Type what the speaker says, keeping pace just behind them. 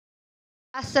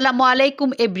Assalamu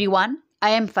alaikum everyone. I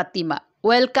am Fatima.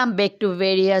 Welcome back to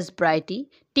Various Variety.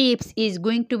 Tips is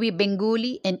going to be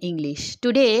Bengali and English.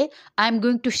 Today I am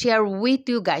going to share with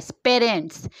you guys,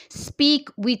 parents, speak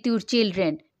with your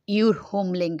children your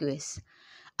home language.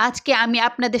 আজকে আমি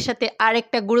আপনাদের সাথে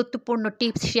আরেকটা গুরুত্বপূর্ণ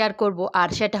tips share করব, আর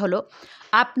সেটা হলো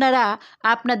আপনারা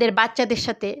আপনাদের বাচ্চাদের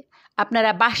সাথে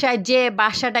আপনারা বাসায় যে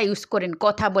ভাষাটা ইউজ করেন,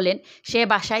 কথা বলেন, সে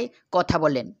ভাষায় কথা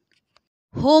বলেন।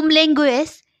 Home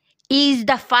language is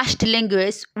the first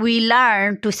language we learn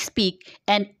to speak,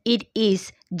 and it is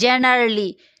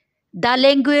generally the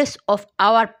language of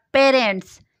our parents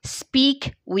speak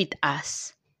with us.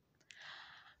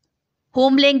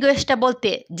 Home ল্যাঙ্গুয়েজটা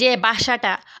বলতে যে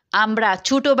ভাষাটা আমরা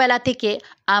ছোটোবেলা থেকে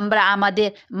আমরা আমাদের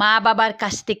মা বাবার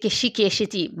কাছ থেকে শিখে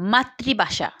এসেছি,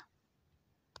 মাতৃভাষা।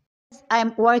 I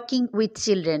am working with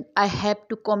children. I have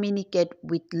to communicate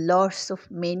with lots of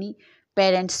many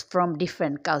parents from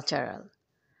different cultural.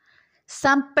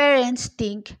 Some parents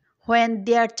think when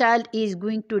their child is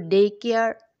going to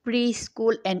daycare,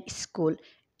 preschool and school,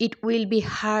 it will be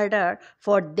harder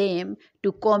for them to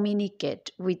communicate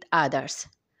with others.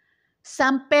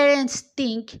 Some parents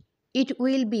think it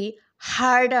will be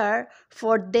harder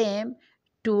for them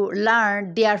to learn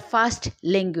their first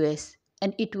language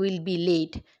and it will be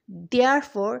late.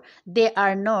 Therefore, they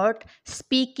are not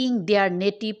speaking their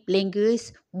native language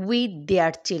with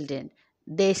their children.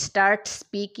 They start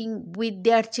speaking with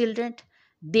their children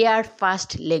their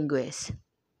first language.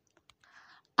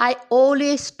 I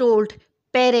always told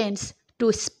parents to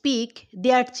speak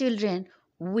their children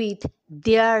with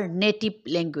their native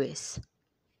language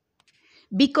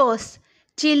because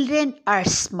children are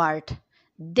smart.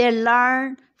 They learn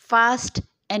fast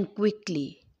and quickly.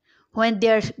 When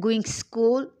they are going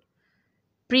school,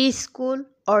 preschool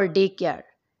or daycare,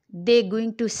 they're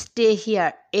going to stay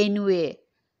here anyway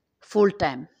full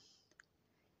time.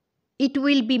 It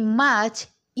will be much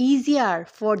easier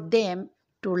for them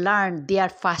to learn their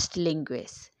first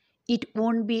language. It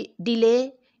won't be delay,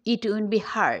 it won't be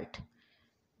hard.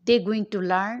 They're going to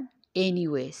learn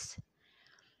anyways.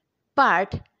 But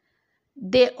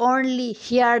they only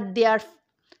hear their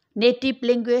native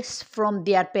language from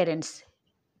their parents.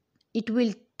 It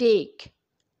will take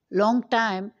long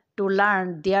time to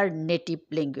learn their native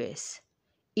language.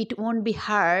 It won't be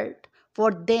hard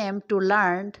for them to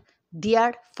learn their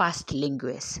first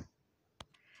language.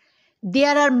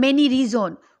 There are many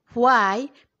reasons why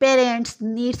parents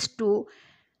need to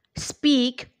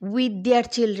speak with their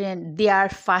children their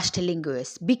first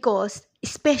language, because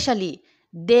especially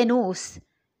they know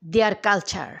their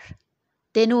culture.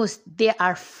 They know they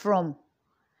are from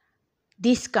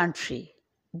this country,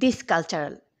 this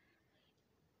culture.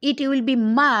 It will be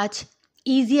much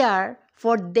easier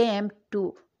for them to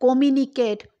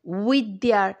communicate with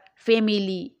their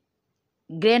family,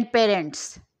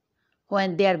 grandparents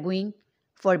when they are going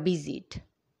for visit.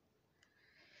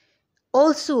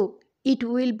 Also, it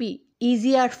will be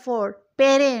easier for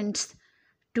parents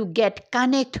to get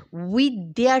connect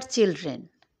with their children.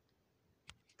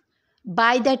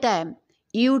 By the time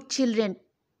your children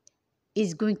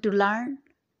is going to learn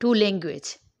two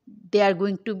languages, they are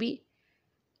going to be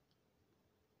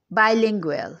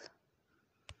bilingual.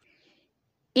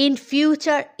 In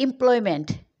future employment,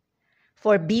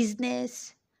 for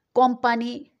business,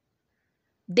 company,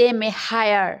 they may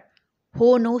hire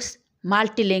who knows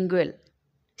multilingual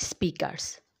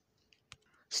speakers.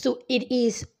 So it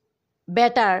is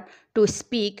better to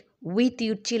speak with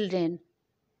your children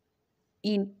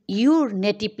in your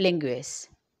native language.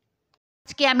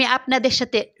 আজকে আমি আপনাদের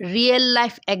সাথে real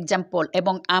life example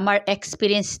এবং আমার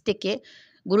experience থেকে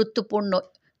গুরুত্বপূর্ণ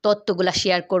তথ্যগুলো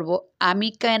share করব। আমি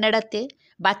কানাডাতে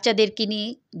বাচ্চাদেরকে নিয়ে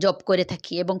জব করে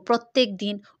থাকি এবং প্রত্যেক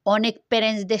দিন অনেক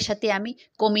প্যারেন্টসদের সাথে আমি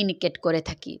কমিউনিকেট করে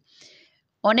থাকি।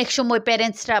 অনেক সময়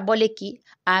প্যারেন্টসরা বলে কি,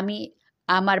 আমি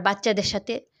আমার বাচ্চাদের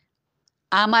সাথে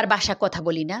আমার ভাষা কথা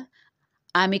বলি না,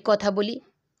 আমি কথা বলি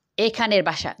এখানের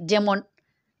ভাষা। যেমন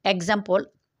এক্সাম্পল,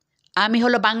 আমি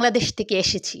হলো বাংলাদেশ থেকে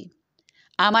এসেছি,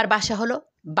 আমার ভাষা হলো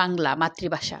বাংলা,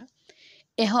 মাতৃভাষা।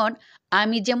 এখন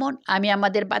আমি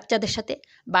আমাদের বাচ্চাদের সাথে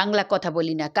বাংলা কথা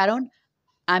বলি না, কারণ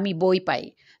আমি বই পাই।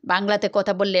 বাংলাতে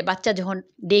কথা বললে বাচ্চা যখন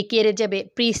ডে কেয়ারে যাবে,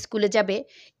 প্রি স্কুলে যাবে,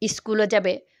 স্কুলে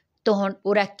যাবে, তখন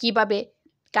ওরা কিভাবে,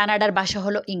 কানাডার ভাষা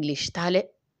হলো ইংলিশ, তাহলে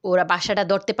ওরা ভাষাটা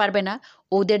ধরতে পারবে না,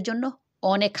 ওদের জন্য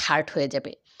অনেক হার্ড হয়ে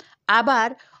যাবে। আবার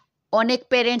অনেক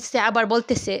প্যারেন্টসে আবার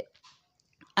বলতেছে,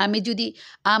 আমি যদি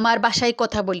আমার ভাষায়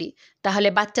কথা বলি তাহলে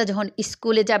বাচ্চা যখন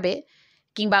স্কুলে যাবে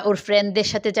কিংবা ওর ফ্রেন্ডদের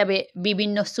সাথে যাবে,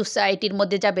 বিভিন্ন সোসাইটির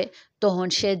মধ্যে যাবে, তখন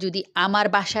সে যদি আমার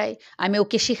ভাষায় আমি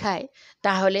ওকে শেখাই,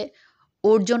 তাহলে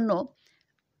ওর জন্য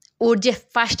ওর যে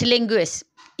ফার্স্ট ল্যাঙ্গুয়েজ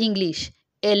ইংলিশ,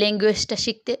 এই ল্যাঙ্গুয়েজটা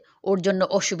শিখতে ওর জন্য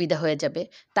অসুবিধা হয়ে যাবে।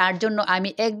 তার জন্য আমি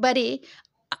একবারই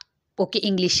ওকে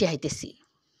ইংলিশ শেখাইতেছি।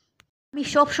 আমি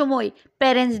সবসময়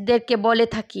প্যারেন্টসদেরকে বলে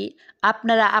থাকি,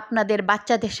 আপনারা আপনাদের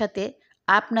বাচ্চাদের সাথে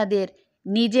আপনাদের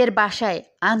নিজের ভাষায়,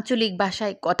 আঞ্চলিক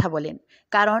ভাষায় কথা বলেন।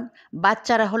 কারণ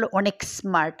বাচ্চারা হলো অনেক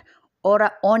স্মার্ট, ওরা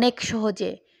অনেক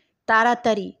সহজে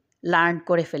তাড়াতাড়ি লার্ন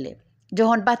করে ফেলে।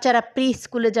 যখন বাচ্চারা প্রি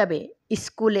স্কুলে যাবে,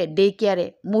 স্কুলে, ডে কেয়ারে,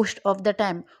 মোস্ট অফ দ্য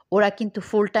টাইম ওরা কিন্তু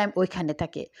ফুল টাইম ওইখানে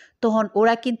থাকে। তখন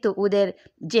ওরা কিন্তু ওদের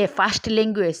যে ফার্স্ট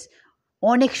ল্যাঙ্গুয়েজ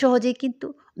অনেক সহজেই কিন্তু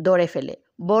ধরে ফেলে।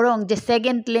 বরং যে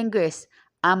সেকেন্ড ল্যাঙ্গুয়েজ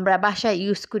আমরা বাসায়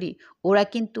ইউজ করি, ওরা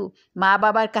কিন্তু মা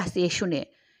বাবার কাছে শুনে,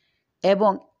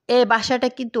 এবং এই ভাষাটা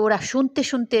কিন্তু ওরা শুনতে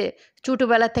শুনতে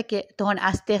ছোটোবেলা থেকে তখন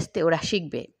আস্তে আস্তে ওরা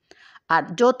শিখবে। আর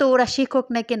যত ওরা শিখুক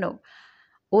না কেন,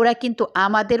 ওরা কিন্তু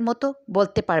আমাদের মতো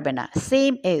বলতে পারবে না।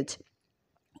 সেম এজ,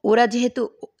 ওরা যেহেতু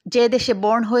যে দেশে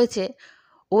বর্ন হয়েছে,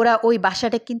 ওরা ওই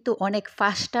ভাষাটা কিন্তু অনেক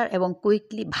ফাস্টার এবং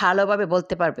কুইকলি ভালোভাবে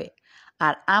বলতে পারবে।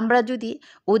 আর আমরা যদি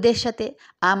ওদের সাথে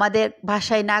আমাদের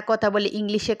ভাষায় না কথা বলি,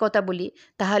 ইংলিশে কথা বলি,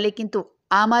 তাহলে কিন্তু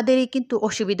আমাদেরই কিন্তু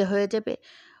অসুবিধা হয়ে যাবে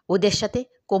ওদের সাথে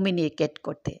কমিউনিকেট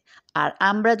করতে। আর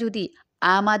আমরা যদি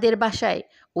আমাদের ভাষায়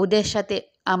ওদের সাথে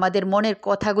আমাদের মনের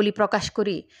কথাগুলি প্রকাশ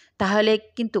করি, তাহলে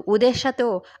কিন্তু ওদের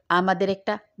সাথেও আমাদের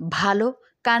একটা ভালো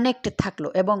কানেক্ট থাকলো,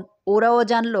 এবং ওরাও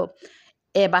জানলো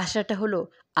এ ভাষাটা হলো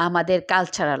আমাদের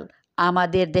কালচারাল,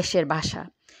 আমাদের দেশের ভাষা।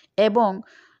 এবং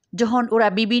যখন ওরা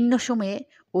বিভিন্ন সময়ে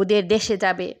ওদের দেশে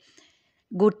যাবে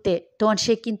ঘুরতে, তখন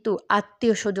সে কিন্তু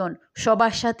আত্মীয় স্বজন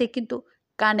সবার সাথে কিন্তু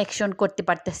কানেকশন করতে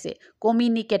পারতেছে,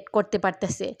 কমিউনিকেট করতে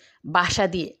পারতেছে ভাষা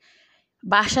দিয়ে।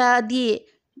 ভাষা দিয়ে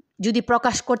যদি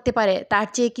প্রকাশ করতে পারে, তার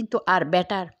চেয়ে কিন্তু আর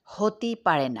বেটার হতেই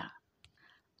পারে না।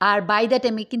 আর বাই দ্য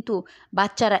টাইমে কিন্তু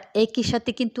বাচ্চারা একই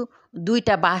সাথে কিন্তু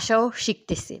দুইটা ভাষাও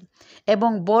শিখতেছে।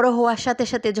 এবং বড় হওয়ার সাথে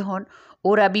সাথে যখন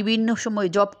ওরা বিভিন্ন সময়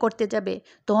জব করতে যাবে,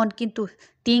 তখন কিন্তু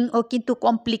থিংও কিন্তু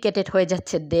কমপ্লিকেটেড হয়ে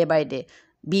যাচ্ছে ডে বাই ডে।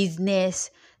 বিজনেস,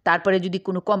 তারপরে যদি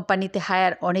কোনো কোম্পানিতে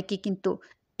হায়ার, অনেকে কিন্তু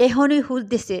এখনই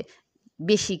খুঁজতেছে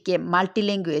বেশি কে মাল্টি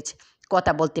ল্যাঙ্গুয়েজ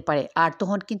কথা বলতে পারে। আর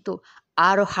তখন কিন্তু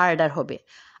আরও হার্ডার হবে।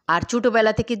 আর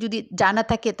ছোটোবেলা থেকে যদি জানা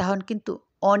থাকে, তখন কিন্তু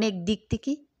অনেক দিক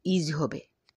থেকে ইজি হবে।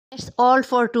 That's all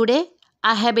for today.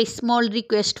 I have a small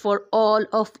request for all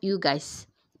of you guys.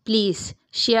 Please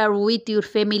share with your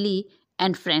family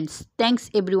and friends. Thanks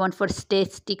everyone for stay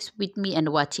sticks with me and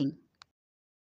watching.